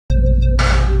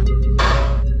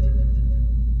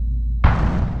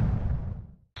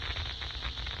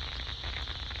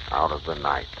out of the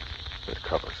night that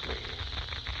covers me.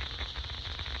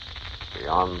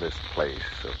 Beyond this place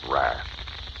of wrath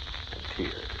and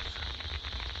tears,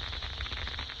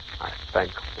 I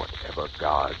thank whatever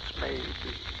gods may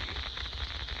be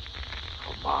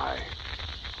for my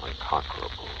unconquerable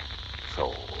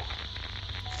soul.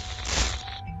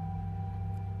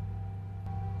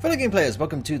 Fellow game players,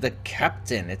 welcome to The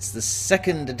Captain. It's the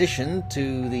second addition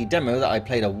to the demo that I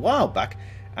played a while back,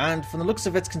 and from the looks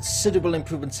of it, considerable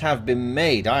improvements have been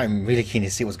made. I'm really keen to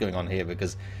see what's going on here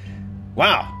because,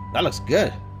 wow, that looks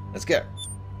good. Let's go.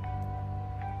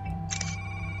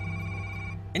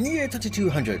 In the year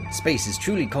 2200, space is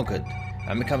truly conquered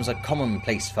and becomes a common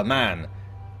place for man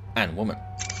and woman.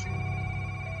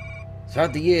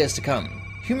 Throughout the years to come,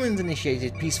 humans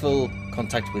initiated peaceful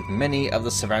contact with many of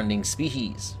the surrounding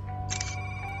species.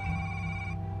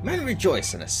 Men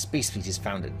rejoice and a space fleet is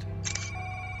founded.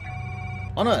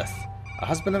 On Earth, a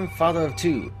husband and father of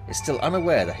two is still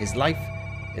unaware that his life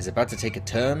is about to take a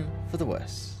turn for the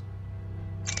worse.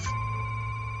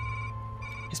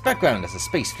 His background as a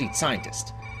space fleet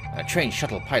scientist and a trained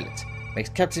shuttle pilot makes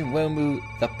Captain Womu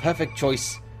the perfect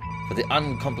choice for the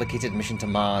uncomplicated mission to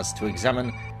Mars to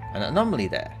examine an anomaly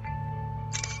there.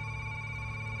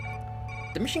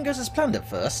 The mission goes as planned at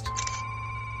first.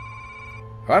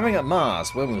 Arriving at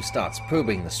Mars, Womu starts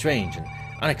probing the strange and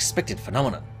unexpected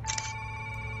phenomenon.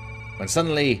 When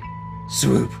suddenly,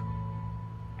 swoop!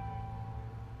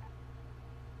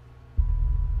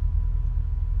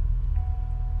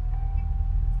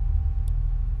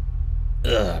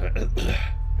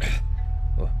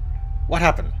 What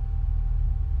happened?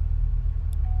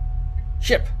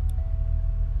 Ship!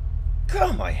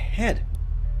 God, my head!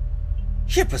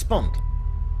 Ship, respond!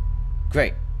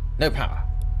 Great. No power.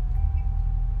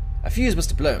 A fuse must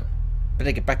have blown.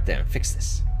 Better get back there and fix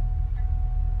this.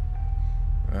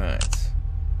 Right.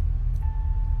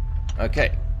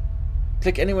 Okay.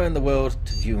 Click anywhere in the world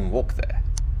to view and walk there.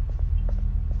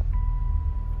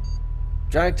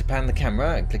 Drag to pan the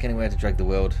camera and click anywhere to drag the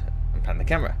world and pan the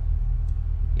camera.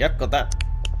 Yep, got that.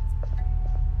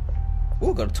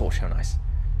 Ooh, got a torch, how nice.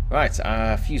 Right,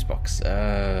 fuse box.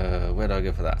 Where do I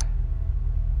go for that?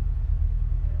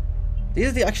 These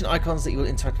are the action icons that you will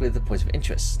interact with at the point of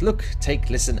interest. Look, take,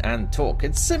 listen, and talk.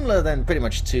 It's similar then pretty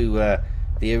much to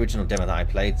the original demo that I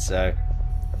played, so...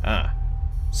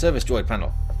 Service droid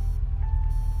panel.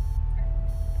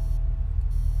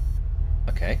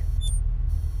 Okay.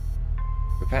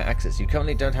 Repair access. You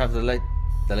currently don't have the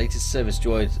latest service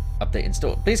droid update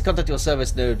installed. Please contact your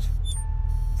service node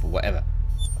for whatever.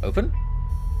 Open.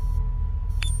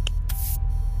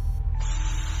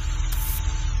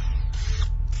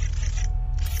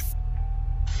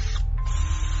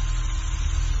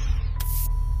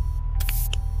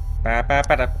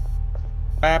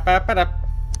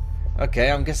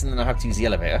 Okay, I'm guessing then I have to use the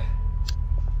elevator.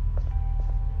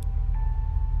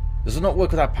 This will not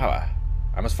work without power.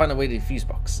 I must find a way to the fuse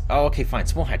box. Oh, okay, fine.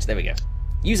 Small hatch. There we go.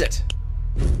 Use it.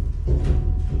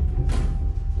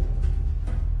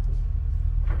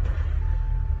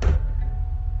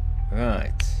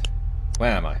 Right.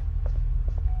 Where am I?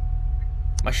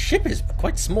 My ship is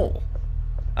quite small.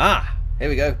 Ah, here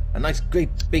we go. A nice, great,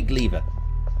 big lever.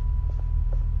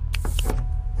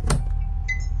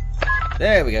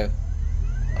 There we go.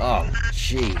 Oh,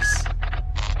 jeez.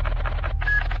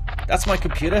 That's my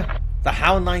computer? The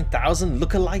HAL 9000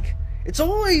 look-alike? It's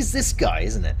always this guy,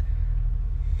 isn't it?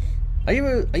 Are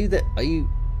you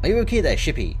okay there,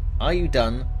 Shippy? Are you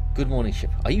done? Good morning,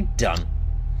 Ship. Are you done?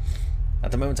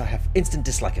 At the moment I have instant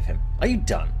dislike of him. Are you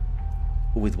done?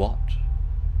 With what?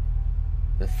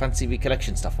 The fancy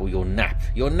recollection stuff or your nap?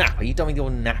 Your nap? Are you done with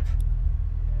your nap?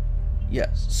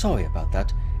 Yes, sorry about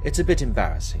that. It's a bit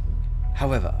embarrassing.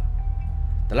 However,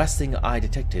 the last thing I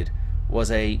detected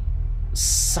was a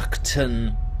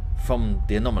suction from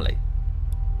the anomaly.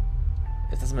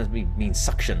 It doesn't mean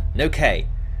suction. No K.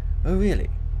 Oh, really?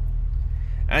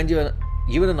 And you and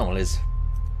anomalies?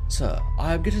 Sir,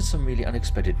 I am getting some really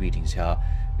unexpected readings here.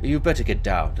 You better get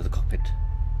down to the cockpit.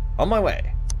 On my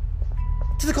way.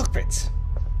 To the cockpit.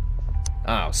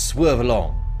 Ah, swerve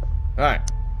along.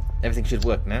 Alright. Everything should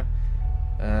work now.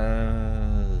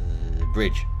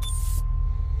 Bridge.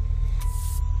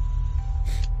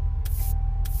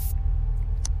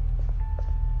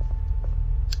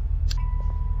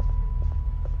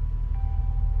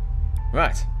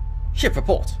 Right. Ship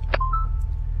report.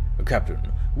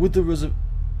 Captain, with the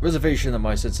reservation that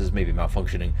my sensors may be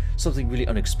malfunctioning, something really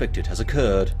unexpected has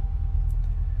occurred.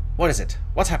 What is it?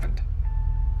 What's happened?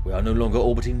 We are no longer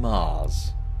orbiting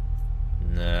Mars.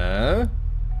 No?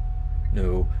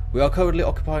 No, We are currently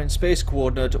occupying space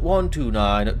coordinate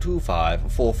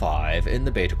 1292545 in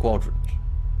the Beta Quadrant.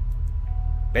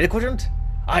 Beta Quadrant?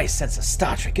 I sense a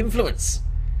Star Trek influence!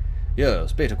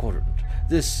 Yes, Beta Quadrant.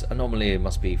 This anomaly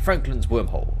must be Franklin's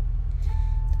wormhole.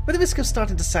 But the risk of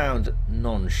starting to sound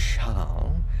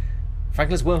nonchalant.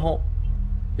 Franklin's wormhole?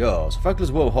 Yes,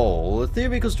 Franklin's wormhole, a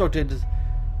theory constructed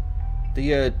the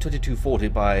year 2240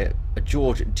 by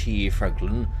George T.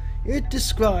 Franklin. It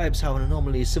describes how an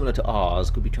anomaly similar to ours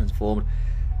could be transformed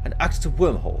and act as a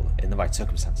wormhole in the right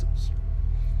circumstances.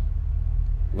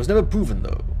 It was never proven,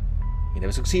 though. He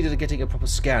never succeeded at getting a proper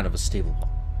scan of a stable one.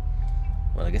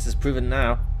 Well, I guess it's proven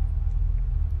now.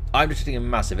 I'm detecting a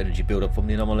massive energy build-up from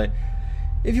the anomaly.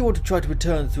 If you want to try to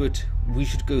return through it, we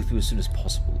should go through as soon as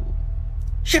possible.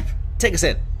 Ship! Take us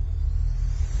in!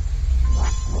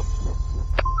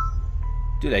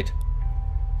 Too late.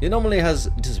 The anomaly has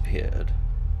disappeared.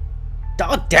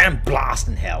 God damn blast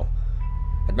in hell!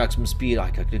 At maximum speed,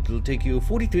 I calculate it'll take you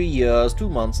 43 years, 2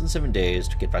 months, and 7 days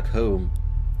to get back home.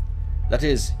 That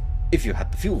is, if you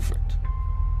had the fuel for it.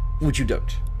 Which you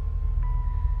don't.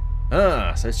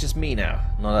 Ah, so it's just me now,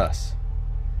 not us.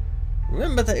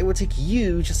 Remember that it would take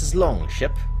you just as long,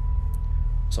 ship.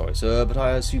 Sorry, sir, but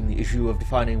I assume the issue of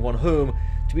defining one home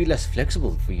to be less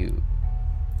flexible for you.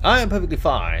 I am perfectly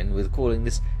fine with calling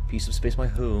this piece of space my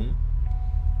home.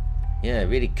 Yeah,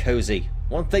 really cozy.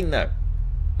 One thing though.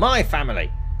 My family.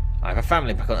 I have a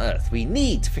family back on Earth. We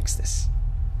need to fix this.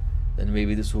 Then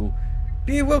maybe this will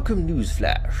be a welcome news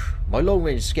flash. My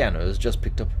long-range scanners just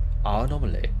picked up our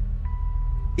anomaly.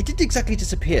 It didn't exactly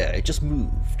disappear, it just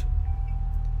moved.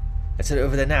 Let's head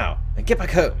over there now and get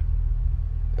back home.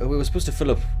 We were supposed to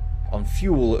fill up on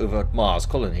fuel over at Mars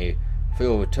Colony for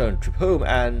your return trip home,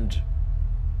 and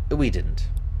we didn't.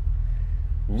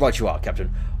 Right you are,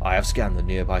 Captain. I have scanned the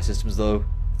nearby systems, though.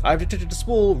 I have detected a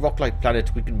small rock-like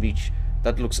planet we can reach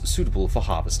that looks suitable for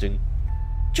harvesting.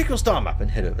 Check your star map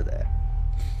and head over there.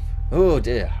 Oh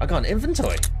dear, I got an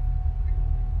inventory.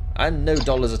 And no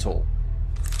dollars at all.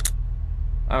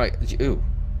 Alright, ooh.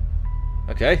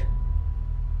 Okay.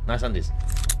 Nice undies.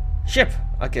 Ship!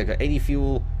 Okay, I got 80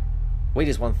 fuel. Weight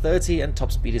is 130 and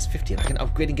top speed is 50. And I can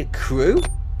upgrade and get crew?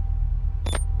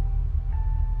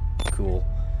 Cool.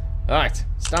 Alright,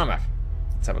 star map.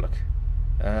 Let's have a look.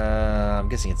 I'm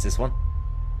guessing it's this one.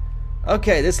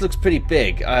 Okay, this looks pretty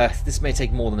big. This may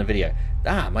take more than a video.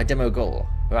 Ah, my demo goal.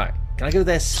 Right, can I go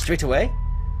there straight away?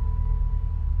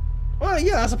 Well,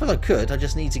 yeah, I suppose I could. I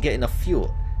just need to get enough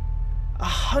fuel.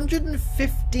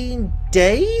 115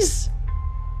 days?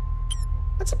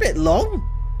 That's a bit long.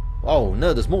 Oh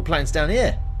no, there's more planets down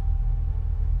here.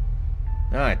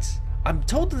 Alright. I'm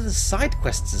told that there's side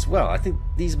quests as well. I think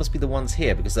these must be the ones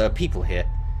here because there are people here.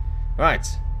 Right.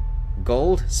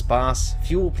 Gold, sparse,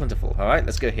 fuel plentiful. Alright,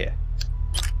 let's go here.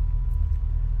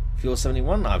 Fuel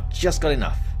 71, I've just got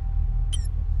enough.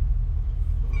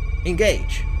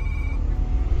 Engage.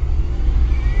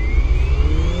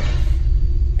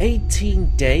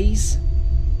 18 days?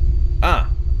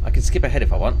 Ah, I can skip ahead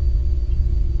if I want.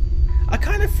 I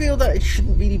kind of feel that it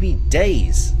shouldn't really be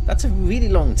days. That's a really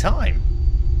long time.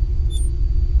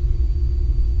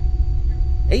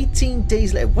 18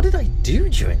 days later. What did I do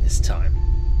during this time?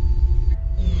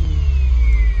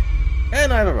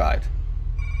 And I've arrived.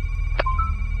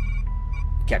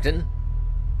 Captain?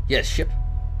 Yes, ship?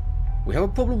 We have a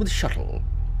problem with the shuttle.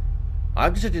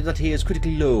 I've detected that he is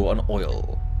critically low on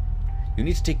oil. You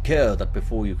need to take care of that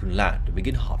before you can land and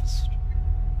begin harvest.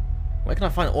 Where can I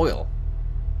find oil?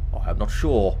 Oh, I'm not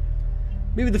sure.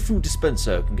 Maybe the food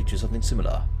dispenser can get you something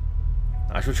similar.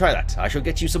 I shall try that. I shall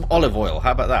get you some olive oil.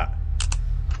 How about that?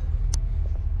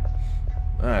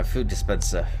 Alright, food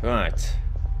dispenser. Right.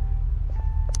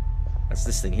 That's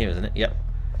this thing here, isn't it? Yep.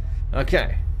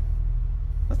 Okay.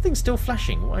 That thing's still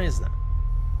flashing. Why is that?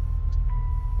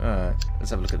 Alright,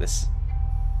 let's have a look at this.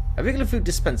 A regular food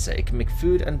dispenser. It can make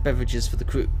food and beverages for the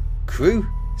crew. Crew?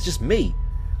 It's just me.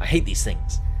 I hate these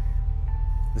things.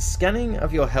 The scanning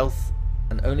of your health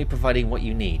and only providing what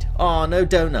you need. Oh, no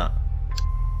donut.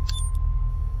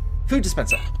 Food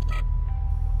dispenser.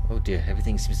 Oh dear,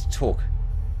 everything seems to talk.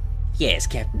 Yes,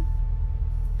 Captain.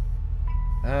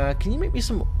 Can you make me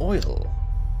some oil?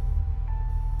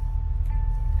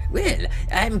 Well,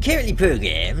 I'm currently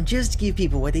programmed just to give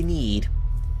people what they need.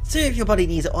 So if your body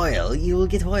needs oil, you'll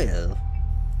get oil.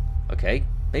 Okay,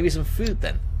 maybe some food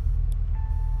then.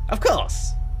 Of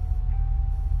course.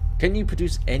 Can you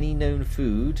produce any known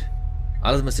food?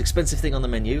 I know the most expensive thing on the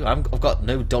menu. I've got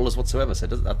no dollars whatsoever, so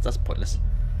that's pointless.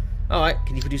 Alright,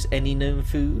 can you produce any known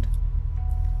food?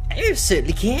 I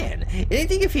certainly can.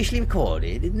 Anything officially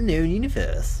recorded in the known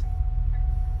universe.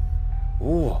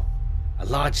 Oh, a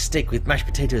large steak with mashed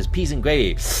potatoes, peas and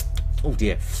gravy. Oh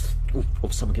dear. Oh,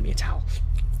 someone give me a towel.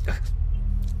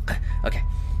 Okay.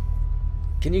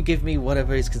 Can you give me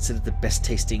whatever is considered the best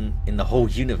tasting in the whole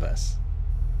universe?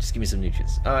 Just give me some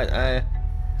nutrients. Alright,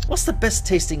 what's the best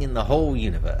tasting in the whole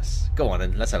universe? Go on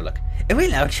and let's have a look.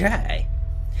 Well, I'll try.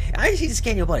 I just need to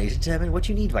scan your body to determine what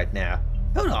you need right now.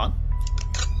 Hold on.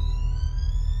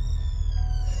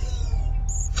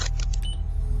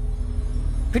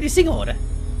 Producing order.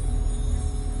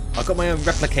 I've got my own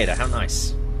replicator, how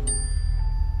nice.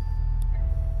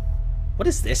 What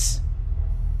is this?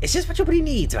 It's just what your body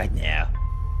needs right now.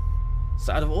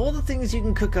 So out of all the things you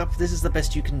can cook up, this is the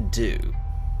best you can do.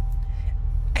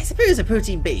 I suppose a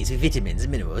protein base with vitamins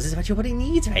and minerals is what your body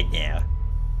needs right now.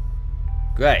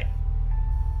 Great.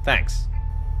 Thanks.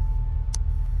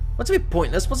 What's a bit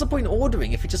pointless? What's the point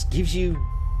ordering if it just gives you...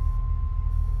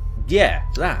 Yeah,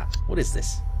 that. What is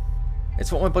this?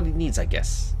 It's what my body needs, I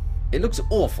guess. It looks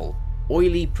awful.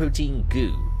 Oily protein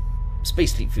goo.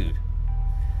 Space fleet food.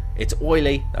 It's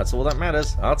oily. That's all that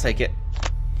matters. I'll take it.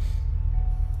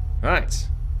 Right.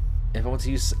 If I want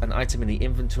to use an item in the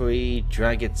inventory,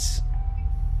 drag it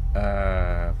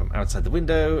from outside the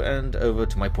window and over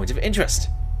to my point of interest.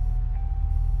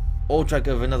 Or drag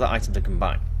over another item to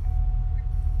combine.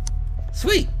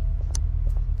 Sweet!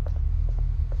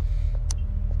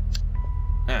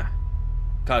 Ah.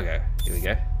 Cargo. Here we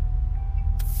go.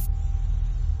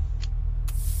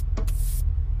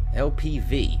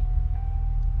 LPV.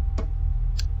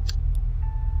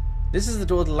 This is the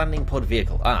door of the landing pod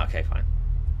vehicle. Ah, okay, fine.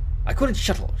 I call it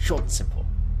shuttle, short and simple.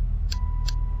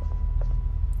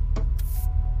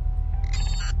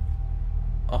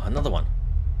 Oh, another one.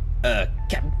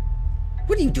 Captain,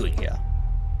 what are you doing here?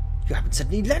 You haven't set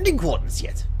any landing coordinates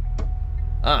yet.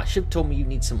 Ah, ship told me you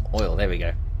need some oil. There we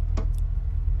go.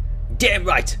 Damn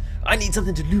right! I need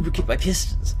something to lubricate my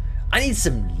pistons. I need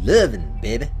some lovin',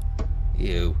 baby.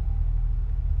 Ew.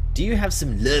 Do you have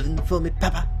some lovin' for me,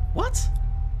 Papa? What?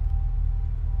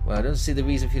 Well, I don't see the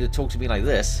reason for you to talk to me like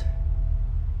this.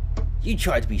 You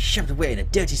tried to be shoved away in a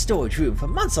dirty storage room for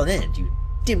months on end, you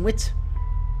dimwit.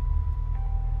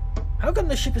 How come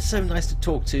the ship is so nice to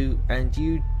talk to, and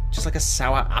you just like a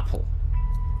sour apple?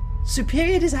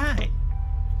 Superior design.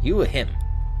 You or him?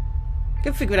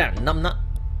 Go figure it out, numbnut.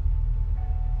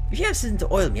 If you have something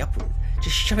to oil me up with,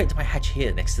 just shove it into my hatch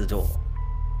here next to the door.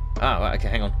 Ah, right, okay,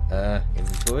 hang on.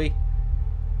 Inventory.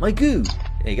 My goo.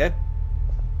 There you go.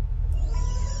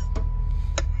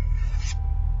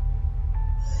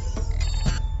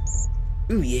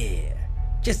 Ooh yeah.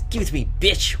 Just give it to me,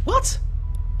 bitch. What?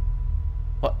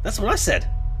 What? That's what I said.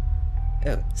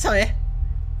 Oh, sorry.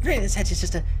 Brandon's hatch is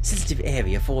just a sensitive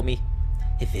area for me.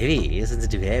 A very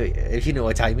sensitive area, if you know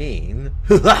what I mean.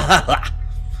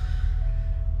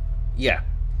 Yeah.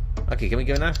 Okay, can we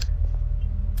go now?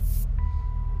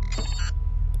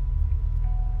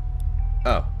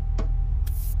 Oh.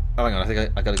 Oh, hang on. I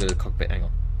think I gotta go to the cockpit. Hang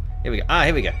on. Here we go. Ah,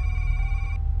 here we go.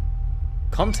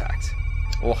 Contact.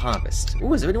 Or harvest.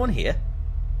 Oh, is there anyone here?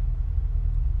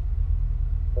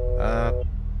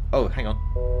 Oh, hang on.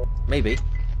 Maybe.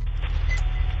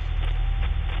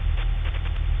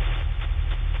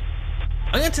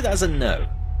 I'm going to take that as a no.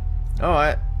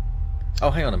 Alright. Oh,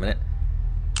 hang on a minute.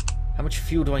 How much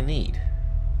fuel do I need?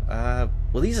 Well,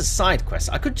 these are side quests.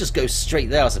 I could just go straight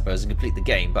there, I suppose, and complete the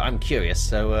game, but I'm curious,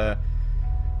 so,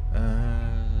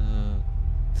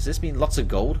 does this mean lots of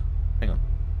gold? Hang on.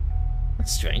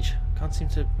 That's strange. Can't seem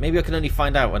to... Maybe I can only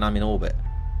find out when I'm in orbit.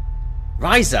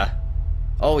 Riser!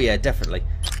 Oh, yeah, definitely.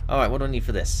 Alright, what do I need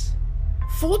for this?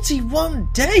 41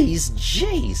 days?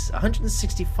 Jeez!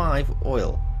 165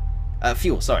 oil.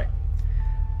 Fuel, sorry.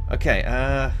 Okay,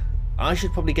 I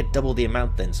should probably get double the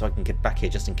amount then, so I can get back here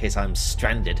just in case I'm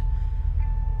stranded.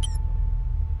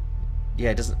 Yeah,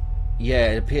 it doesn't...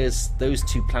 Yeah, it appears those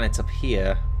two planets up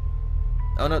here...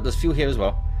 Oh no, there's fuel here as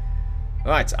well.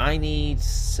 Alright, I need,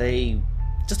 say...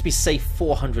 Just to be safe,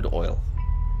 400 oil.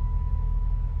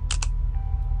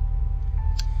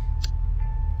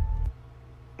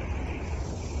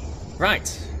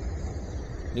 Right.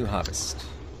 New harvest.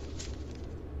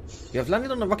 You have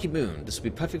landed on a rocky moon. This will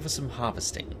be perfect for some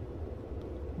harvesting.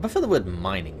 I prefer the word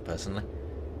mining, personally.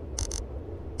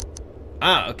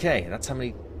 Ah, okay. That's how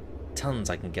many tons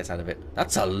I can get out of it.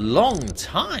 That's a long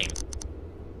time!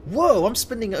 Whoa, I'm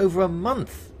spending over a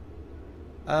month.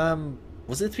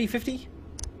 Was it 350?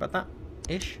 About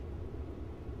that-ish?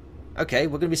 Okay,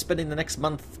 we're going to be spending the next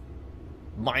month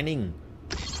mining.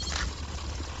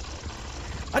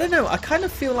 I don't know, I kind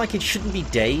of feel like it shouldn't be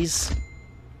days.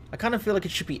 I kind of feel like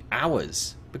it should be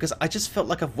hours. Because I just felt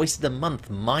like I've wasted a month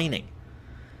mining.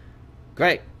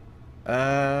 Great.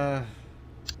 I'm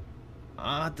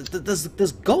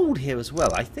There's gold here as well.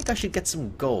 I think I should get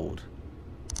some gold.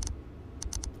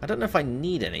 I don't know if I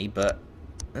need any, but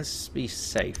let's be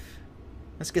safe.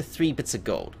 Let's get 3 bits of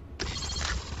gold.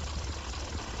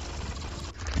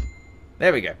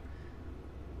 There we go.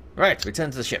 Right, return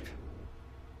to the ship.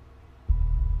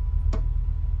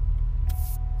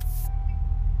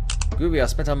 Groovy, I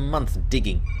spent a month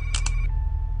digging.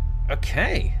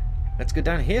 Okay, let's go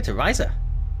down here to Riser.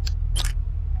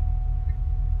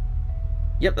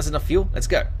 Yep, that's enough fuel. Let's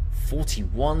go.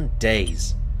 41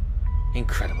 days.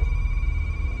 Incredible.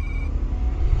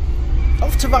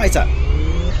 Off to Riser.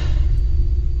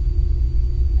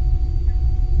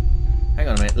 Hang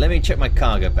on a minute. Let me check my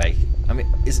cargo bay. I mean,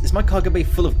 is my cargo bay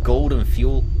full of gold and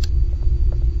fuel?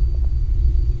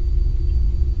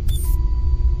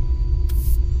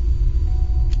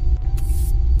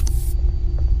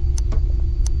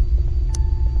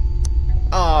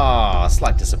 Ah,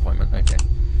 slight disappointment. Okay.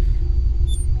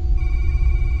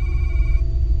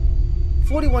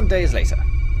 41 days later.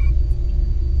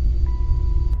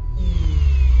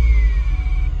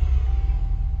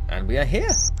 And we are here.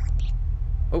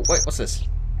 Oh, wait, what's this?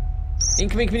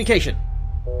 Incoming communication.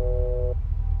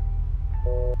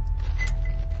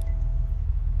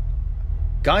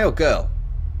 Guy or girl?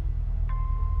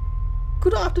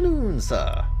 Good afternoon,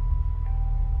 sir.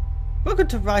 Welcome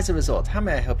to Riser Resort. How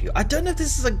may I help you? I don't know if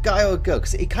this is a guy or a girl,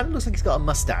 because it kind of looks like he's got a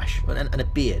mustache and a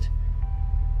beard.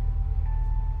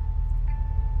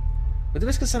 With the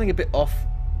risk of sounding a bit off,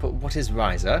 but what is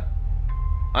Riser?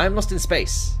 I am lost in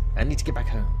space and need to get back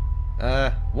home.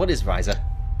 What is Riser?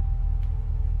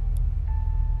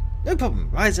 No problem.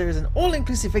 Riser is an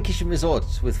all-inclusive vacation resort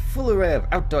with full array of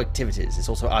outdoor activities. It's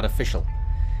also artificial.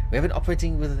 We have been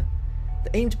operating with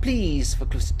the aim to please for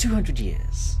close to 200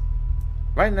 years.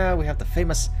 Right now we have the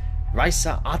famous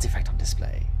Riser artifact on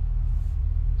display.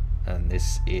 And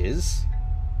this is...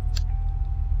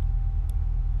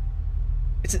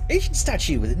 It's an ancient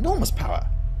statue with enormous power.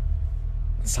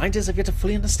 Scientists have yet to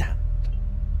fully understand.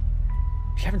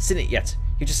 If you haven't seen it yet,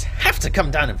 you just have to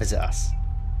come down and visit us.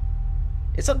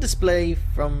 It's on display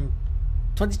from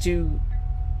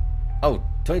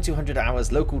 2200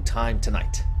 hours local time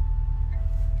tonight.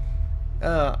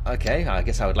 Okay, I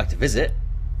guess I would like to visit.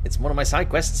 It's one of my side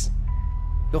quests.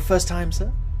 Your first time,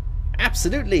 sir?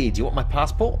 Absolutely. Do you want my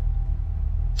passport?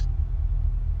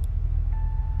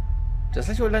 Just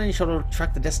let your landing shuttle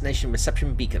track the destination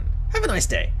reception beacon. Have a nice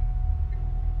day.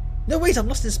 No, wait, I'm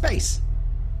lost in space.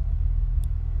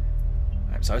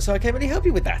 I'm sorry, sir, I can't really help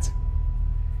you with that.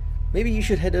 Maybe you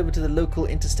should head over to the local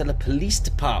interstellar police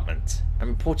department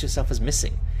and report yourself as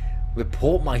missing.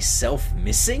 Report myself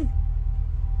missing?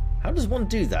 How does one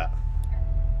do that?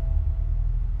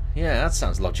 Yeah, that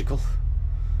sounds logical.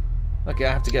 Okay,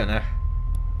 I have to go now.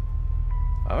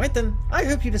 Alright then, I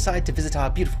hope you decide to visit our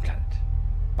beautiful planet.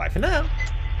 Bye for now.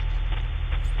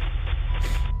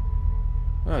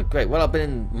 Oh, great. Well, I've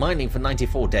been mining for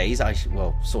 94 days.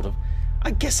 Well, sort of.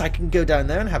 I guess I can go down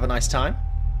there and have a nice time.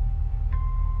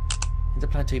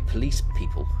 Interplanetary police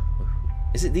people.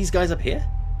 Is it these guys up here?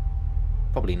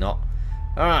 Probably not.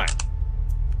 Alright.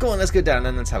 Go on, let's go down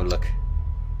and let's have a look.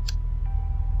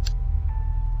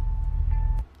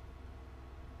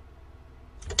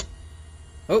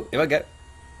 Oh, here I go.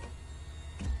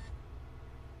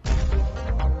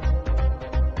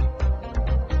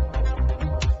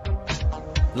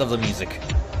 Love the music.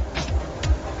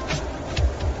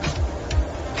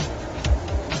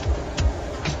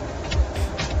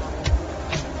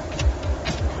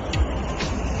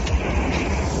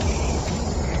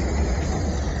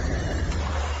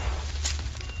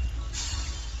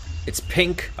 It's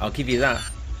pink, I'll give you that.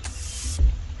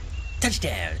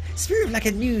 Touchdown! Smooth like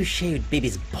a new shaved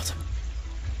baby's bottom.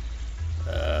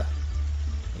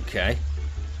 Okay.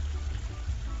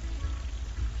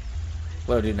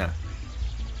 What do I do now?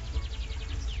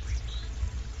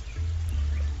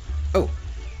 Oh.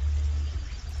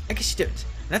 I guess you don't.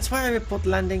 That's why I report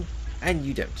landing, and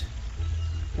you don't.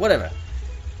 Whatever.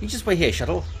 You just wait here,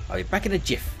 shuttle. I'll be back in a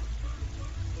jiff.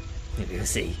 We'll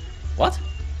see. What?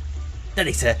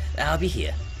 Nothing, sir. I'll be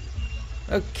here.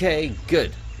 Okay,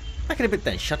 good. Back in a bit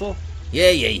then, shuttle.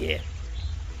 Yeah.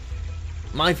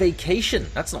 My vacation.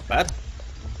 That's not bad.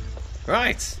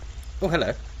 Right. Oh,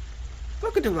 hello.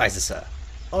 Welcome to Riser, sir.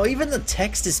 Oh, even the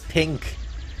text is pink.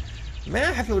 May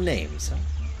I have your name, sir?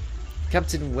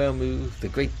 Captain Wellmove, the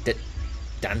Great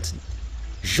Danton.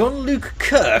 Jean-Luc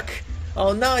Kirk?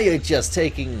 Oh, now you're just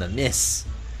taking the miss.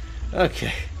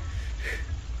 Okay.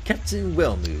 Captain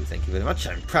Wellmove, thank you very much.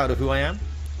 I'm proud of who I am.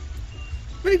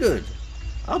 Very good.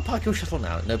 I'll park your shuttle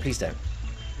now. No, please don't.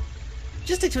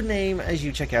 Just state your name as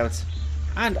you check out,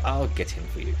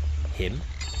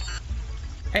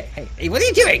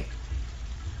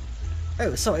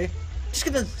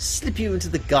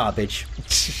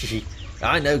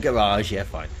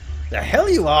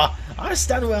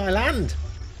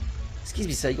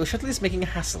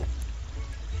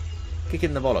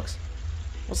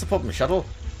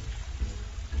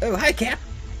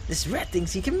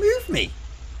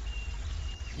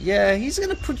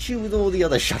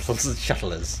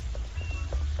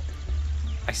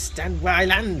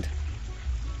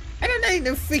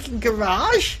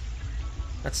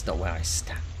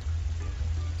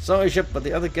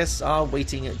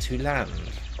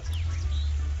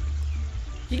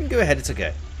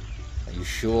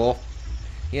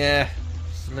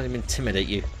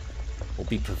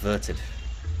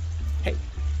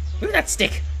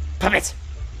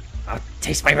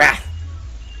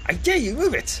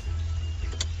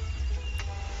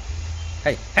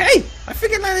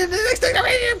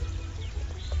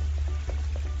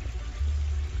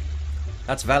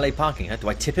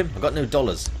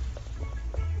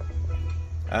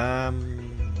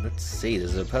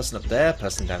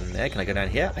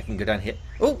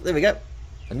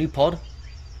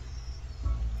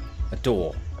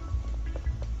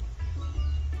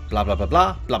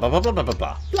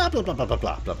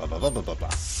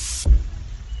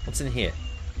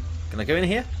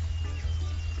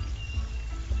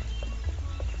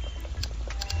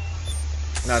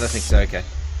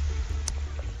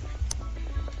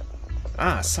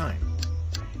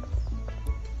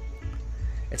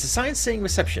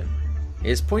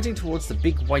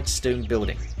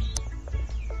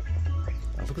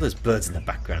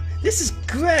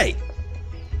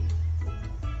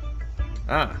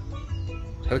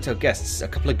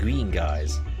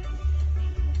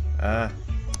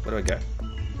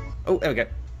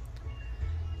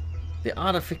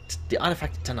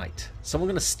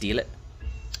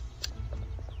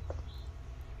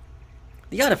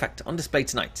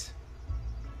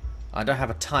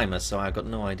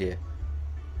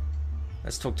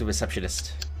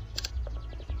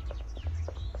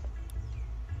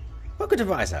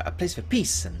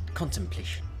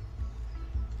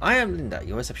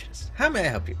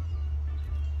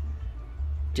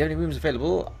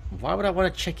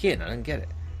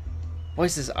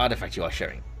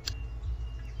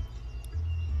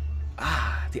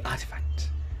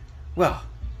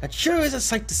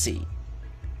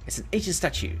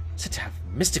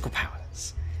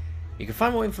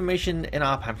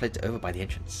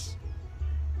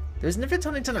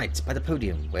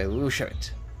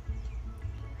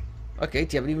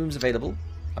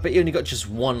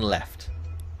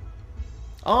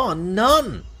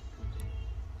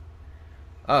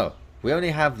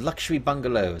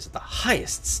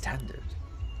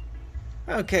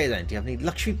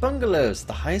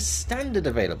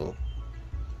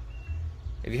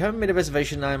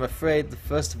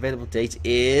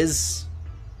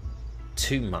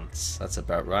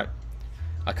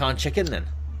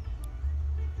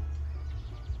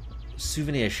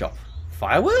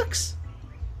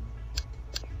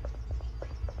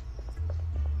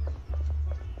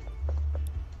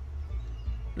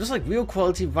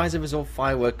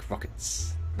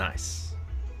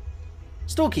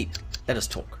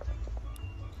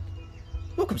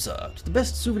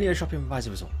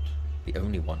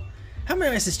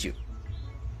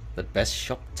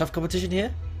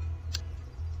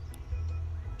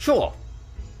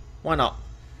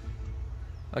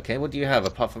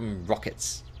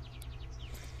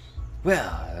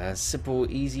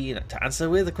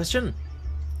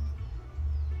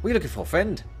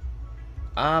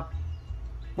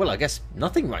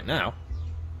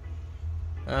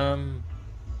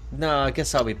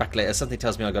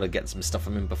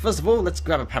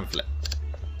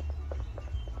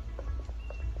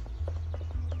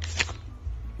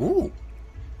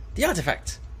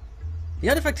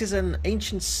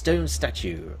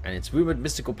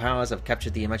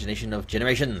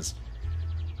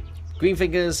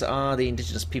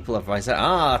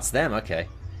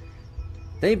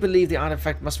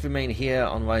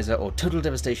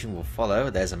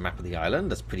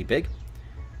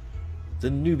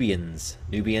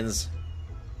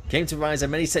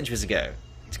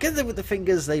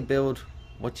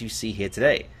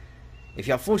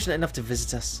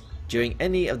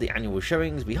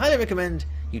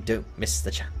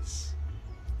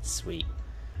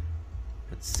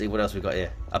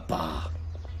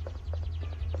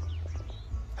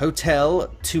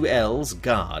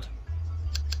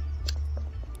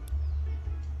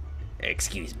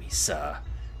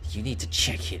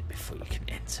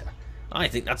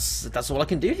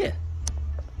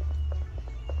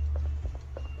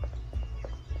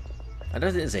 I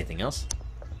don't think there's anything else.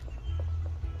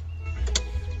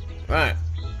 Right.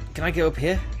 Can I go up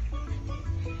here?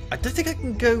 I don't think I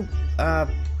can go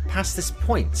past this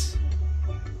point.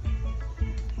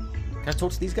 Can I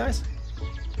talk to these guys?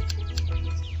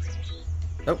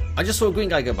 Nope. I just saw a green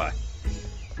guy go by.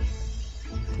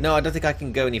 No, I don't think I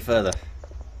can go any further.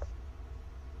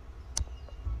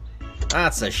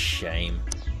 That's a shame.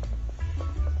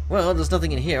 Well, there's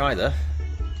nothing in here either.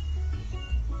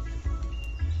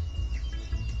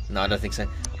 No, I don't think so.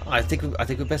 I think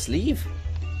we best leave.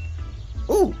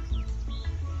 Ooh!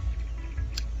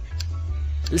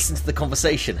 Listen to the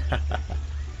conversation.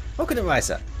 What can it rise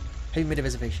up? Have you made a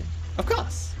reservation? Of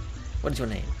course. What is your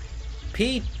name?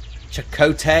 P.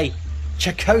 Chakotay.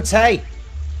 Chakotay!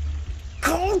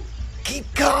 Calm!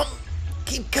 Keep calm!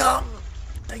 Keep calm!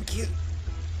 Thank you.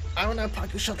 I will now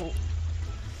park your shuttle.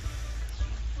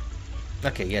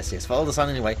 Okay, yes, yes. Follow the sign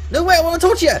anyway. No way, I want to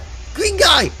talk to you! Green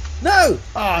guy! No!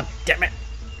 Oh, damn it.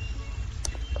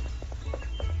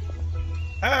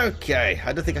 Okay,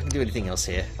 I don't think I can do anything else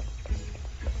here.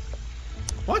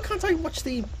 Why can't I watch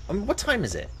the... I mean, what time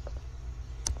is it?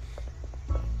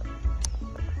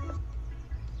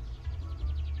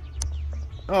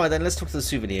 Oh, then let's talk to the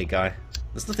souvenir guy.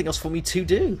 There's nothing else for me to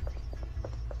do.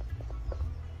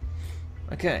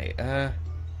 Okay,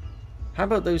 how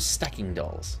about those stacking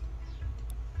dolls?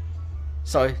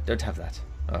 Sorry, don't have that.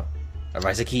 Oh. A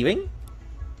riser keyring?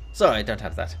 Sorry, don't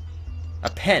have that. A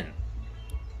pen?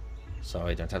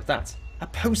 Sorry, don't have that. A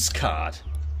postcard?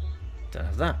 Don't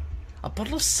have that. A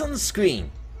bottle of sunscreen?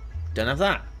 Don't have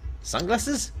that.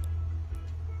 Sunglasses?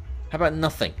 How about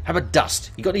nothing? How about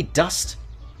dust? You got any dust?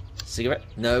 Cigarette?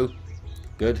 No.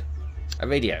 Good. A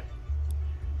radio?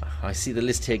 I see the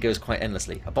list here goes quite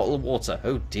endlessly. A bottle of water?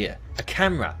 Oh dear. A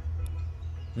camera?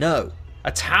 No.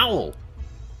 A towel?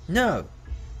 No.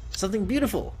 Something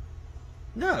beautiful?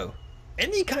 No.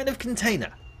 Any kind of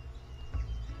container?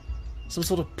 Some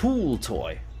sort of pool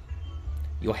toy?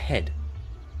 Your head?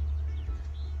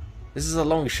 This is a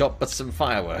long shot, but some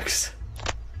fireworks.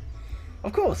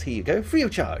 Of course, here you go. Free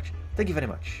of charge. Thank you very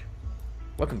much.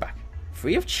 Welcome back.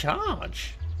 Free of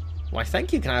charge? Why,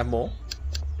 thank you. Can I have more?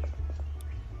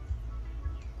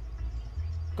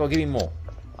 Go on, give me more.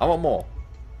 I want more.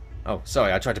 Oh,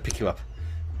 sorry, I tried to pick you up.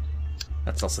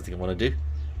 That's not something I want to do.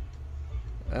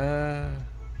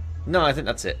 No, I think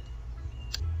that's it.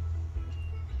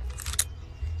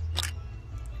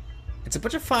 It's a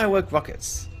bunch of firework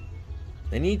rockets.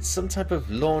 They need some type of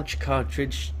launch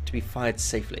cartridge to be fired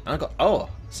safely. I got... Oh,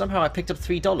 somehow I picked up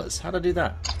 $3. How'd I do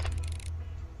that?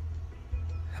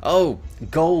 Oh,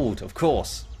 gold, of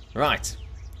course. Right.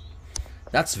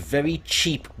 That's very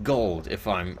cheap gold, if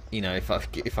I'm, you know,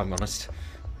 if I'm honest.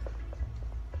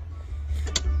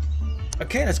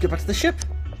 Okay, let's go back to the ship.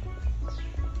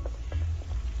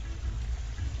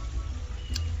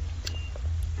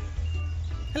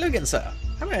 Hello again, sir.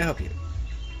 How may I help you?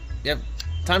 Yep,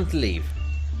 time to leave.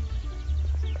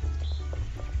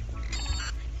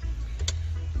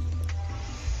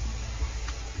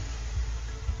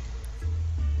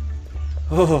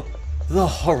 Oh, the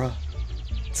horror.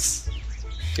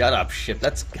 Shut up, ship.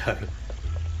 Let's go.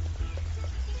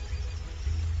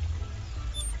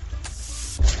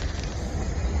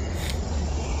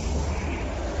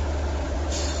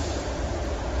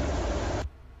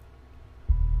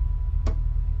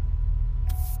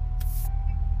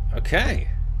 Okay.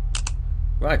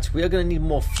 Right, we are going to need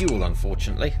more fuel,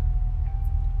 unfortunately.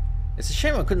 It's a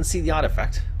shame I couldn't see the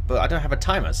artifact, but I don't have a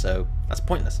timer, so that's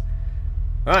pointless.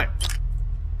 Right.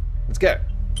 Let's go.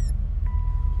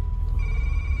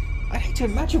 I hate to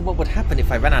imagine what would happen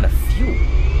if I ran out of fuel.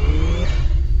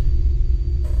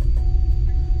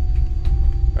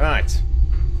 Right.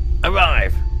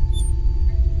 Arrive.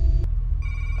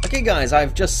 Okay guys,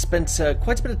 I've just spent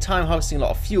quite a bit of time harvesting a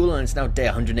lot of fuel and it's now day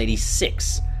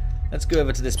 186. Let's go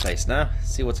over to this place now,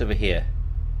 see what's over here.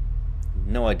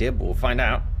 No idea, but we'll find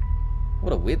out.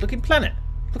 What a weird looking planet.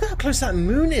 Look at how close that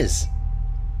moon is.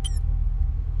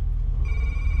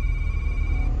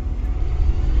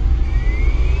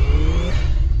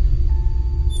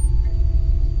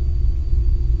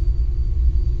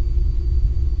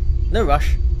 No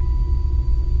rush.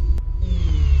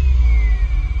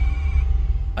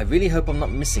 I really hope I'm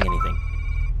not missing anything.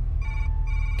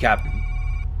 Captain.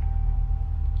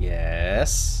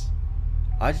 Yes?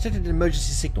 I detected an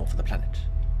emergency signal for the planet.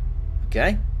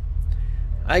 Okay.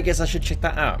 I guess I should check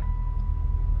that out.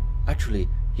 Actually,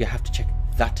 you have to check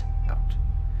that out.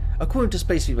 According to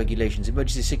space fleet regulations,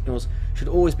 emergency signals should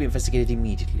always be investigated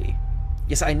immediately.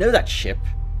 Yes, I know that, ship.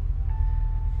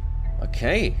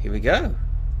 Okay, here we go.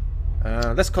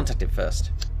 Let's contact him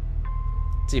first.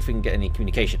 See if we can get any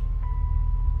communication.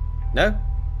 No?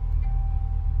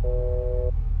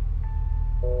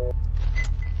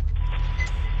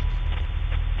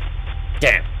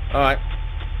 Damn. Alright.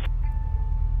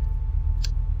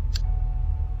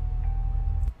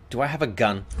 Do I have a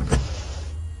gun?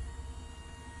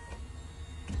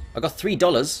 I got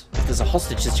 $3 if there's a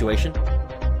hostage situation.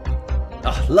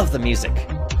 Oh, love the music.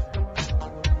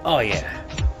 Oh yeah.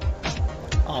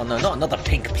 Oh no, not another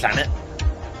pink planet.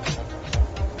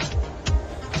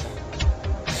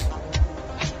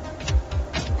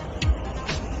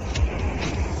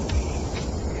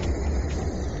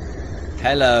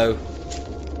 Hello.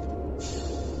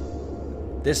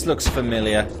 This looks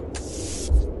familiar.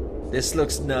 This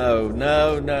looks... No.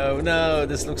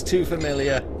 This looks too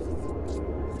familiar.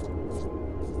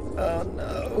 Oh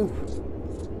no.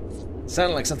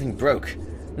 Sounded like something broke.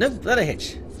 Nope, not a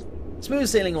hitch. Smooth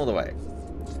sailing all the way.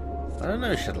 I don't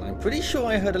know, Shuttle. I'm pretty sure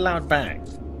I heard a loud bang.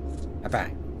 A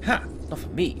bang. Ha! Not for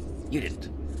me. You didn't.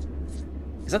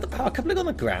 Is that the power coupling on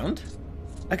the ground?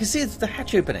 I can see it's the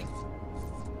hatch opening.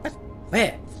 What?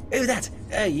 Where? Oh, that!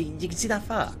 You can see that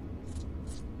far.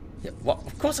 Yeah, what?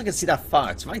 Of course I can see that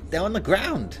far. It's right there on the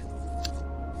ground.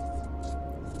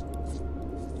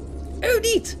 Oh,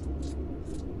 neat!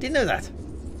 Didn't know that.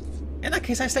 In that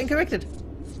case, I stand corrected.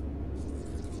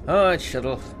 Alright,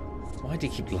 Shuttle. Why do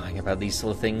you keep lying about these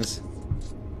sort of things?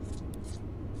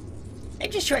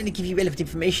 I'm just trying to give you relevant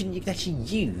information you can actually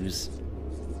use.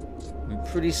 I'm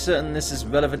pretty certain this is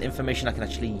relevant information I can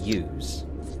actually use.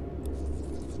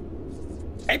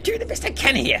 I'm doing the best I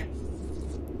can here.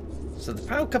 So the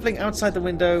power coupling outside the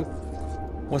window...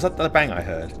 Was that the bang I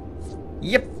heard?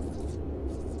 Yep.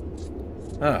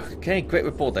 Oh, okay, great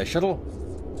report there, Shuttle.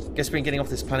 Guess we ain't getting off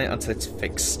this planet until it's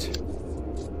fixed.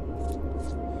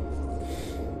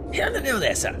 Here on the know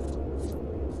there, sir.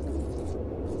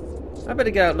 I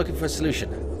better go out looking for a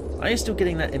solution. Are you still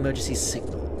getting that emergency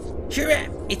signal? Sure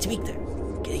am. It's Victor.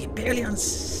 Getting it barely on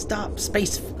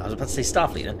space... I was about to say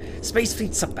Starfleet. Space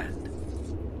Fleet subband.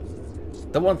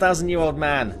 The 1,000-year-old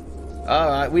man.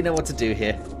 Alright, we know what to do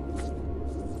here.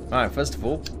 Alright, first of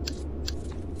all...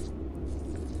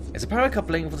 It's a power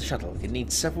coupling for the shuttle. It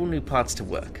needs several new parts to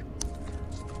work.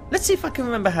 Let's see if I can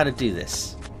remember how to do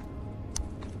this.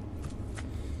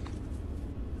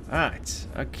 Alright,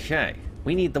 okay.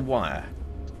 We need the wire.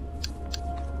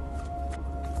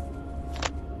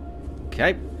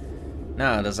 Okay.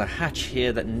 Now, there's a hatch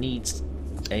here that needs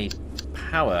a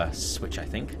power switch, I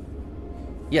think.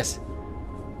 Yes.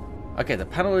 Okay, the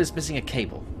panel is missing a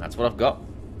cable. That's what I've got.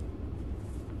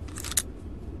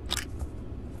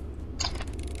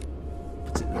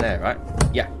 Puts it there, right?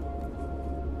 Yeah.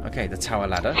 Okay, the tower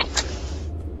ladder.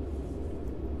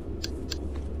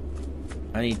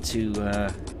 I need to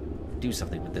do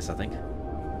something with this, I think.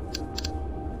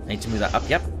 I need to move that up,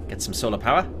 yep. Get some solar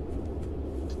power.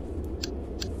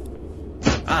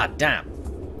 Ah, damn.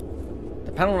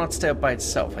 The panel will not stay up by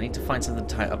itself. I need to find something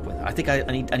to tie it up with. I think I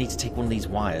need to take one of these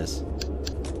wires.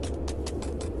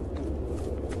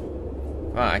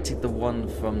 Right, I take the one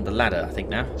from the ladder, I think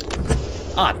now.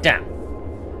 Ah, damn.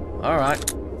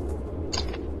 Alright.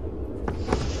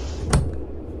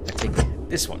 I take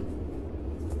this one.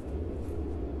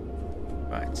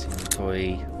 Right,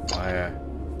 inventory, wire,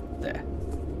 there.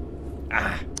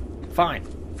 Ah, fine.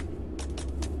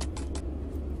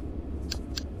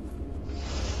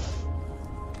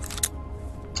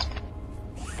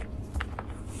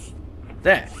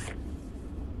 There.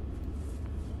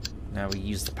 Now we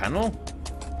use the panel.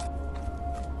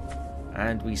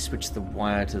 And we switch the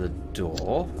wire to the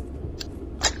door.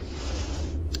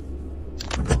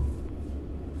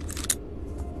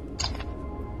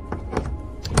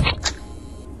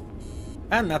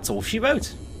 And that's all she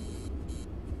wrote.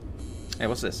 Hey,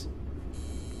 what's this?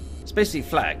 It's basically a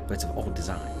flag, but it's of old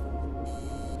design.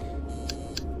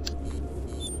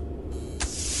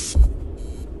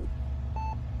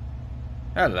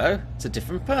 Hello, it's a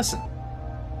different person.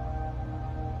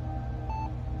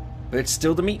 But it's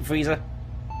still the meat freezer.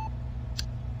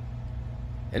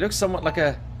 It looks somewhat like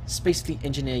a Space Fleet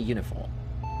engineer uniform.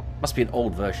 Must be an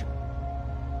old version.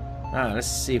 Ah, let's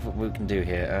see what we can do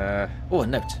here. Oh, a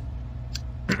note.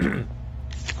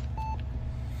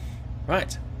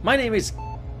 Right. My name is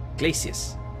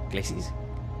Glacius.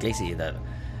 Glacier, though.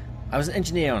 I was an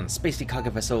engineer on Space Fleet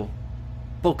cargo vessel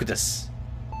Volcadus.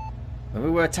 When we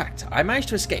were attacked, I managed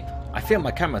to escape. I fear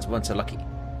my cameras weren't so lucky.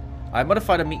 I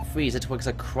modified a meat freezer to work as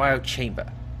a cryo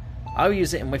chamber. I will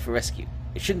use it and wait for rescue.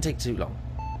 It shouldn't take too long.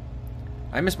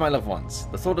 I miss my loved ones.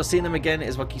 The thought of seeing them again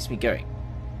is what keeps me going.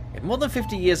 If more than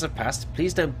 50 years have passed,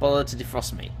 please don't bother to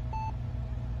defrost me.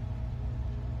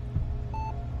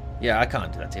 Yeah, I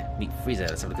can't do that here. Meat freezer,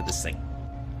 let's have a look at this thing.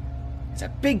 It's a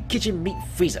big kitchen meat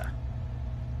freezer.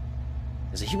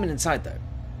 There's a human inside though.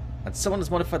 And someone has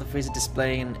modified the freezer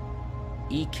displaying an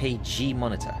EKG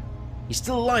monitor. He's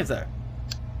still alive though.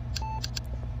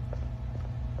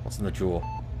 What's in the drawer?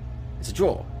 It's a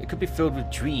drawer. It could be filled with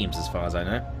dreams as far as I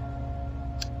know.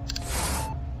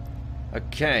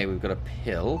 Okay, we've got a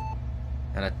pill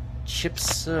and a chip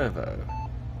servo.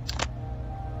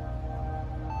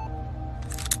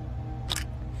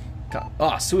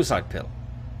 Suicide pill.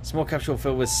 Small capsule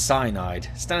filled with cyanide.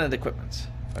 Standard equipment.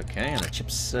 Okay, and a chip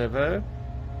servo.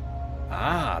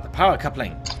 Ah, the power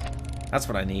coupling. That's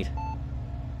what I need.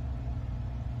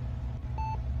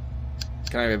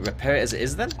 Can I repair it as it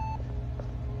is then?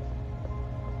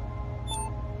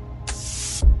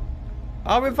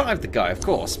 I'll revive the guy, of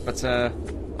course, but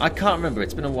I can't remember.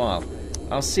 It's been a while.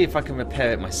 I'll see if I can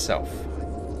repair it myself.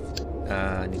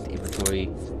 I need the inventory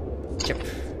chip.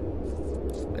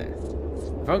 There.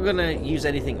 If I'm going to use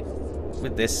anything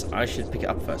with this, I should pick it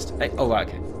up first. Hey, oh, right,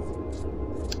 okay.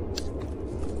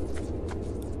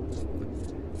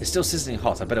 It's still sizzling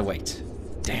hot. I better wait.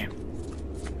 Damn.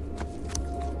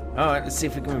 Alright, let's see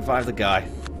if we can revive the guy.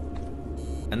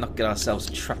 And not get ourselves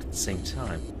trapped at the same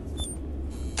time.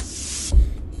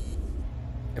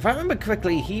 If I remember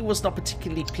correctly, he was not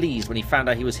particularly pleased when he found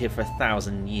out he was here for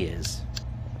 1,000 years.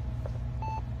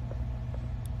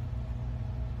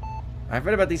 I've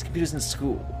read about these computers in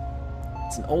school.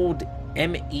 It's an old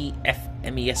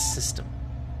MES system.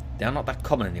 They are not that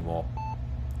common anymore.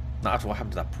 Not after what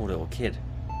happened to that poor little kid.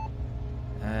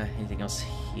 Anything else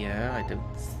here? I don't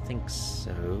think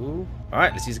so.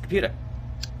 Alright, let's use the computer.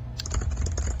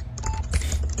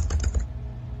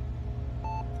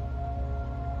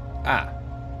 Ah.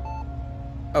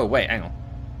 Oh, wait, hang on.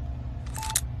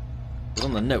 It was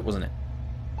on the note, wasn't it?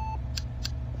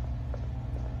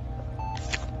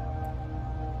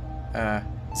 Uh,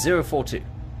 042.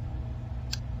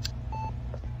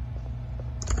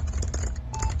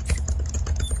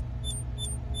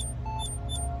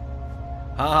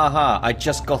 Ha ha ha, I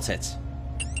just got it.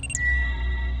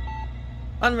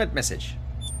 Unread message.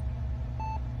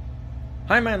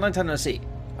 Hi man, long time no see.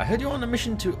 I heard you're on a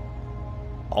mission to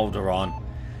Alderaan.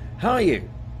 How are you?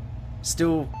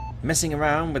 Still messing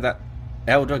around with that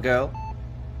elder girl?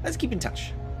 Let's keep in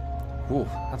touch. Ooh,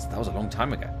 that was a long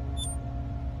time ago.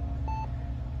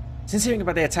 Since hearing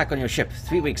about the attack on your ship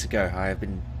 3 weeks ago, I have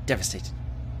been devastated.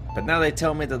 But now they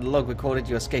tell me that the log recorded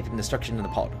you escaping destruction in the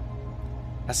pod.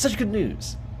 That's such good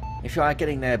news. If you are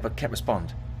getting there but can't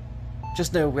respond,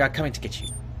 just know we are coming to get you.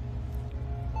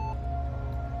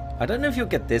 I don't know if you'll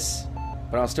get this,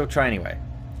 but I'll still try anyway.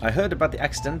 I heard about the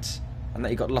accident and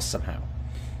that you got lost somehow.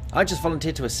 I just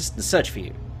volunteered to assist in the search for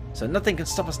you, so nothing can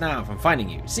stop us now from finding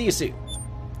you. See you soon.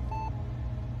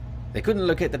 They couldn't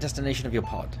locate the destination of your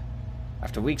pod.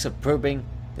 After weeks of probing,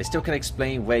 they still can't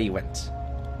explain where you went.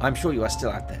 I'm sure you are still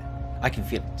out there. I can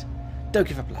feel it. Don't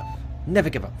give up, love. Never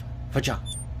give up. For John.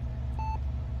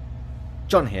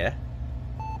 John here.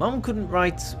 Mom couldn't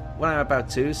write when I'm about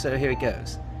to, so here it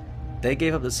goes. They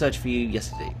gave up the search for you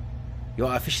yesterday. You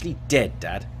are officially dead,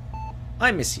 Dad.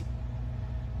 I miss you.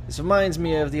 This reminds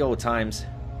me of the old times.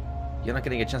 You're not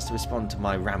getting a chance to respond to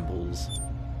my rambles.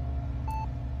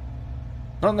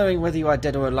 Not knowing whether you are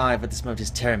dead or alive at this moment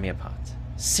is tearing me apart.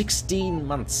 16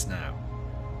 months now.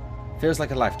 Feels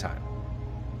like a lifetime.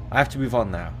 I have to move on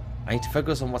now. I need to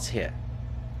focus on what's here.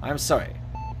 I am sorry.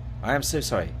 I am so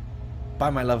sorry. Bye,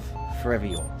 my love. Forever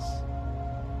yours.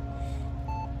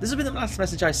 This will be the last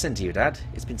message I sent to you, Dad.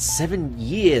 It's been 7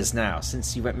 years now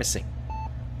since you went missing.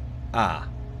 Ah,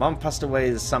 Mom passed away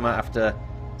this summer after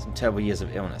some terrible years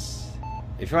of illness.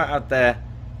 If you are out there,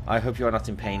 I hope you are not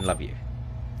in pain. Love you.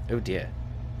 Oh dear.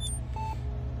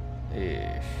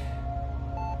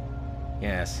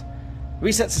 Yes.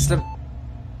 Reset system.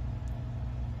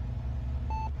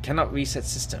 Cannot reset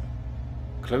system.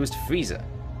 Closed freezer.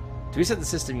 To reset the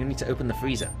system, you need to open the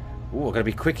freezer. Ooh, I've got to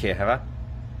be quick here, have I?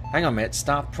 Hang on a minute.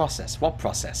 Start process. What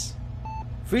process?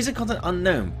 Freezer content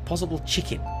unknown. Possible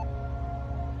chicken.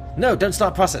 No, don't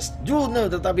start process. You all know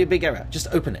that that'd be a big error. Just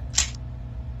open it.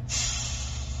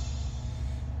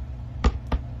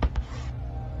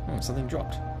 Something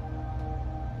dropped.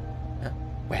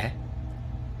 Where?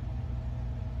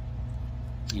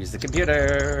 Use the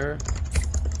computer.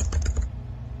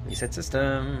 Reset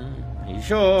system. Are you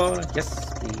sure?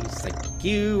 Yes, please. Thank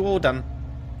you. All done.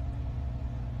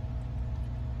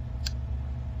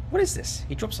 What is this?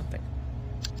 He dropped something.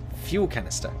 Fuel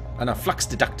canister. And a flux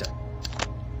deductor.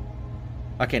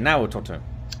 Okay, now we'll talk to him.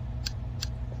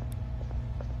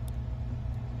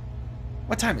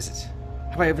 What time is it?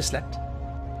 Have I overslept?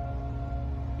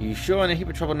 You sure in a heap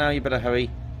of trouble now? You better hurry.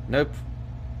 Nope.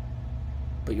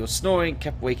 But your snoring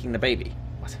kept waking the baby.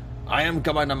 What? I am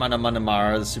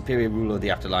Gamanamanamanamara, the superior ruler of the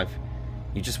afterlife.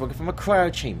 You just woke up from a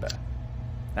cryo chamber.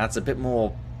 That's a bit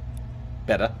more...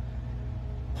 better.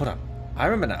 Hold on. I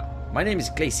remember now. My name is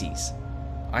Glacies.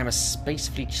 I'm a space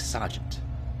fleet sergeant.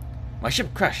 My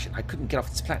ship crashed and I couldn't get off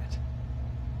this planet.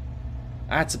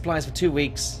 I had supplies for 2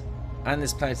 weeks, and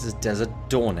this planet is a desert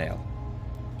doornail.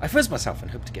 I froze myself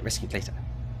and hope to get rescued later.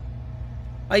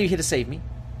 Are you here to save me?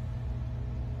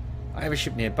 I have a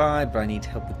ship nearby, but I need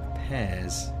help with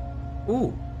repairs.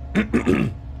 Ooh.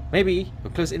 Maybe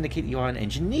your clothes indicate that you are an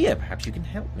engineer. Perhaps you can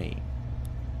help me.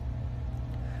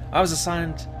 I was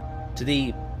assigned to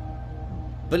the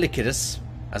Bullicudus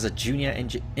as a junior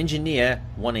engineer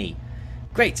 1E.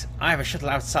 Great, I have a shuttle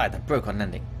outside that broke on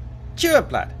landing. Cheer up,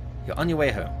 lad. You're on your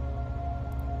way home.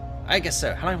 I guess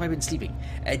so. How long have I been sleeping?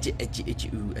 I'm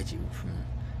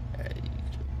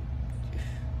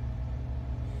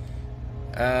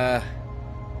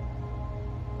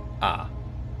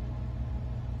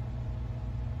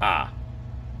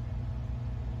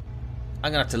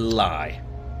gonna have to lie.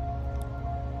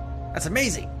 That's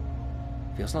amazing.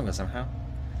 Feels longer somehow.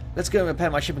 Let's go and repair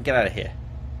my ship and get out of here.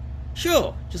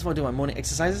 Sure. Just want to do my morning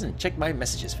exercises and check my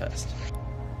messages first.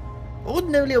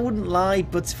 Ordinarily I wouldn't lie,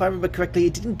 but if I remember correctly,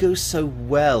 it didn't go so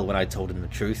well when I told him the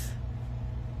truth.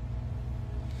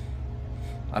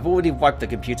 I've already wiped the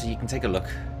computer. You can take a look.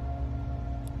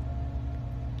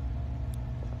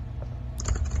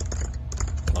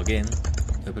 Log in.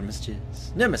 Open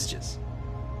messages. No messages.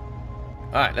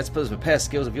 Alright, let's put those repair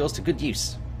skills of yours to good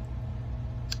use.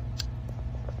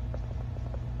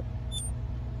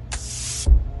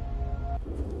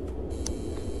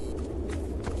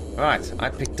 Alright, I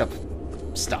picked up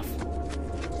stuff.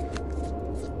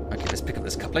 Okay, let's pick up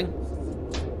this coupling.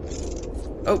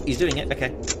 Oh, he's doing it.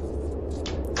 Okay.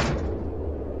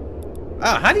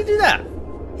 Ah, how do you do that?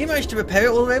 He managed to repair it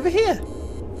all the way over here.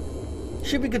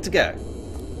 Should be good to go.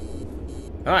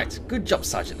 Alright, good job,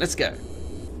 Sergeant. Let's go.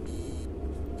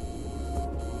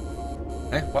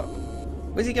 Eh, what?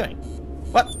 Where's he going?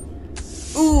 What?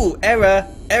 Ooh, error!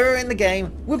 Error in the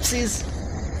game. Whoopsies!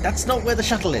 That's not where the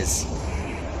shuttle is.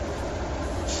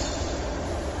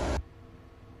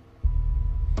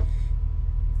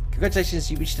 Congratulations,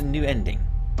 you reached a new ending.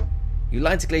 You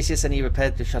lied to Glacius and he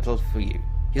repaired the shuttle for you.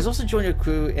 He has also joined your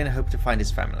crew in a hope to find his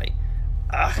family.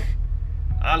 Ugh.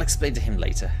 I'll explain to him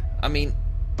later. I mean,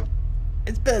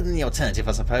 it's better than the alternative,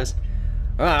 I suppose.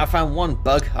 Alright, I found one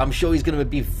bug. I'm sure he's going to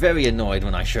be very annoyed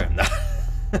when I show him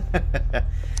that.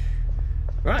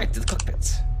 Right, to the cockpit.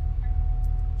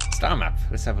 Star map.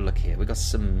 Let's have a look here. We've got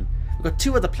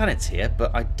 2 other planets here,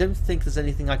 but I don't think there's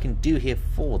anything I can do here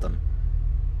for them.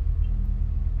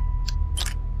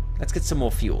 Let's get some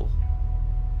more fuel.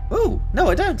 Oh, no,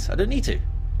 I don't. I don't need to.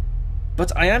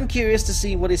 But I am curious to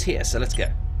see what is here, so let's go.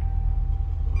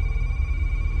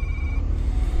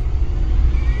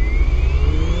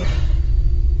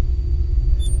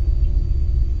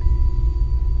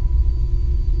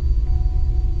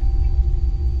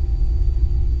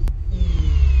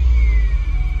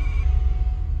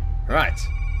 Right.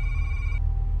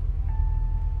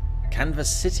 Canvas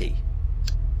City.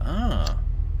 Ah,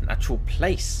 an actual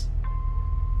place.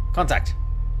 Contact.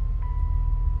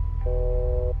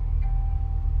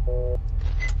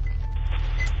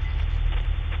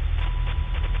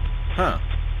 Huh.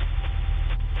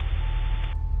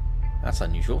 That's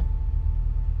unusual.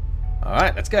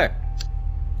 Alright, let's go.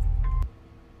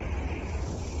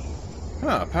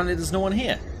 Oh, apparently there's no one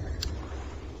here.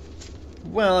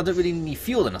 Well, I don't really need any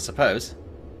fuel then, I suppose.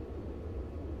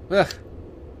 Ugh.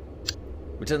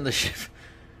 Return the ship.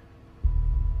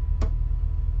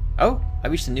 Oh, I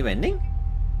reached a new ending?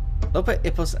 Lope,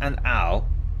 Ippos, and Al.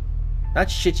 That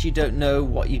shit you don't know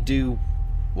what you do.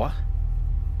 What?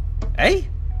 Eh?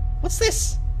 What's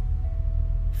this?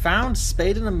 Found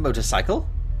spade and a motorcycle?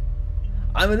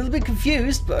 I'm a little bit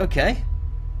confused, but okay.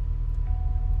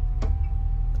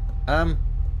 How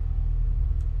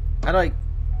do I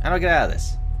get out of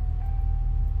this?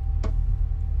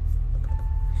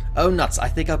 Oh nuts, I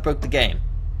think I broke the game.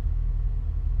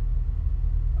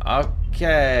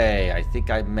 Okay, I think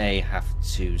I may have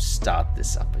to start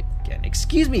this up again.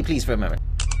 Excuse me please for a moment.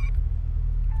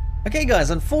 Okay guys,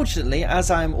 unfortunately,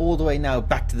 as I'm all the way now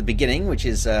back to the beginning, which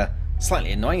is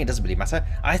slightly annoying, it doesn't really matter,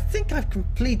 I think I've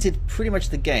completed pretty much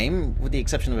the game, with the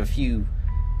exception of a few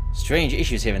strange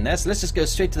issues here and there, so let's just go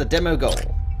straight to the demo goal.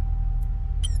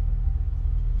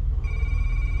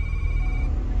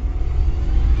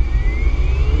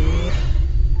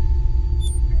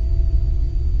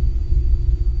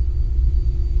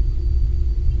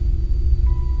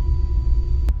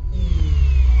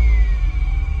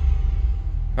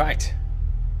 Right,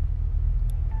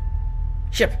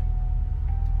 Ship!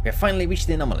 We have finally reached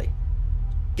the anomaly.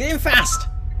 Get in fast!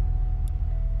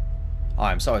 Oh,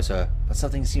 I'm sorry, sir, but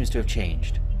something seems to have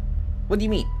changed. What do you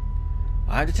mean?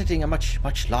 I'm detecting a much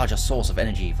larger source of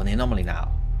energy from the anomaly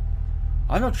now.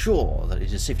 I'm not sure that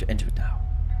it is safe to enter it now.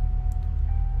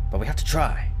 But we have to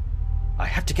try. I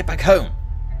have to get back home.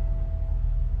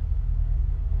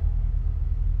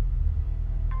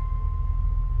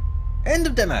 End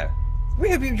of demo. We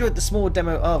hope you enjoyed the small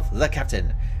demo of The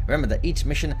Captain. Remember that each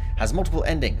mission has multiple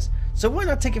endings, so why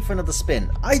not take it for another spin?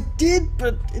 I did,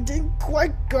 but it didn't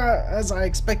quite go as I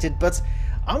expected, but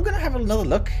I'm going to have another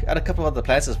look at a couple of other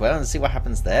players as well and see what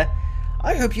happens there.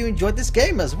 I hope you enjoyed this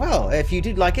game as well. If you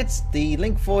did like it, the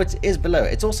link for it is below.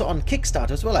 It's also on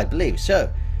Kickstarter as well, I believe,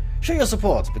 so show your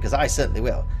support, because I certainly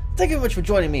will. Thank you very much for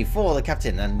joining me for The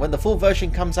Captain, and when the full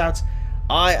version comes out,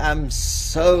 I am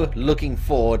so looking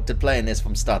forward to playing this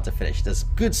from start to finish. There's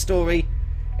good story,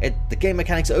 the game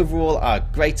mechanics overall are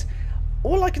great.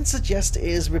 All I can suggest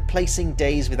is replacing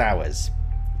days with hours,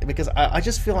 because I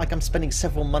just feel like I'm spending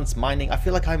several months mining. I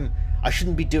feel like I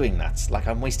shouldn't be doing that, like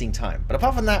I'm wasting time. But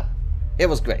apart from that, it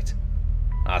was great.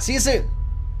 I'll see you soon.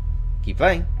 Keep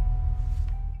playing.